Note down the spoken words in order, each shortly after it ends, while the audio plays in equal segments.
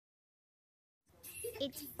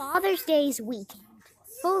It's Father's Day's weekend,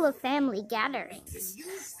 full of family gatherings,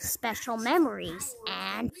 special memories,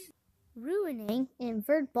 and ruining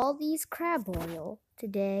invert Baldi's crab oil.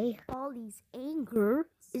 Today, Baldi's anger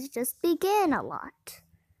is just begin a lot.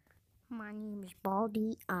 My name is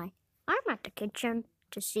Baldi. I'm at the kitchen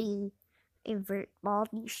to see invert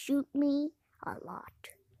Baldi shoot me a lot.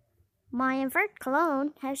 My invert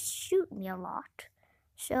clone has shoot me a lot.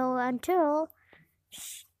 So until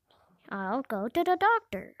I'll go to the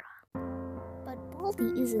doctor. But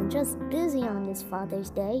Baldi isn't just busy on this Father's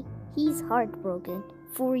Day. He's heartbroken.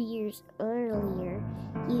 4 years earlier,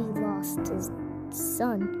 he lost his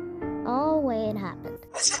son. All the way it happened.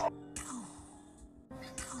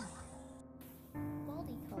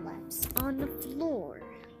 Baldi collapsed on the floor.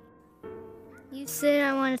 You said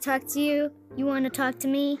I want to talk to you? You want to talk to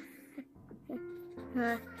me?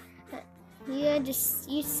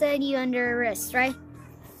 You said you under arrest, right?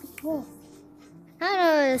 Oh. I don't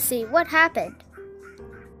know, let's see, what happened?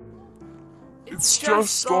 It's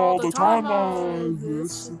just all the time like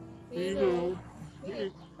this, you know.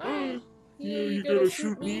 You gonna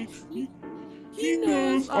shoot me? He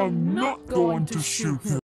knows I'm not going to shoot him.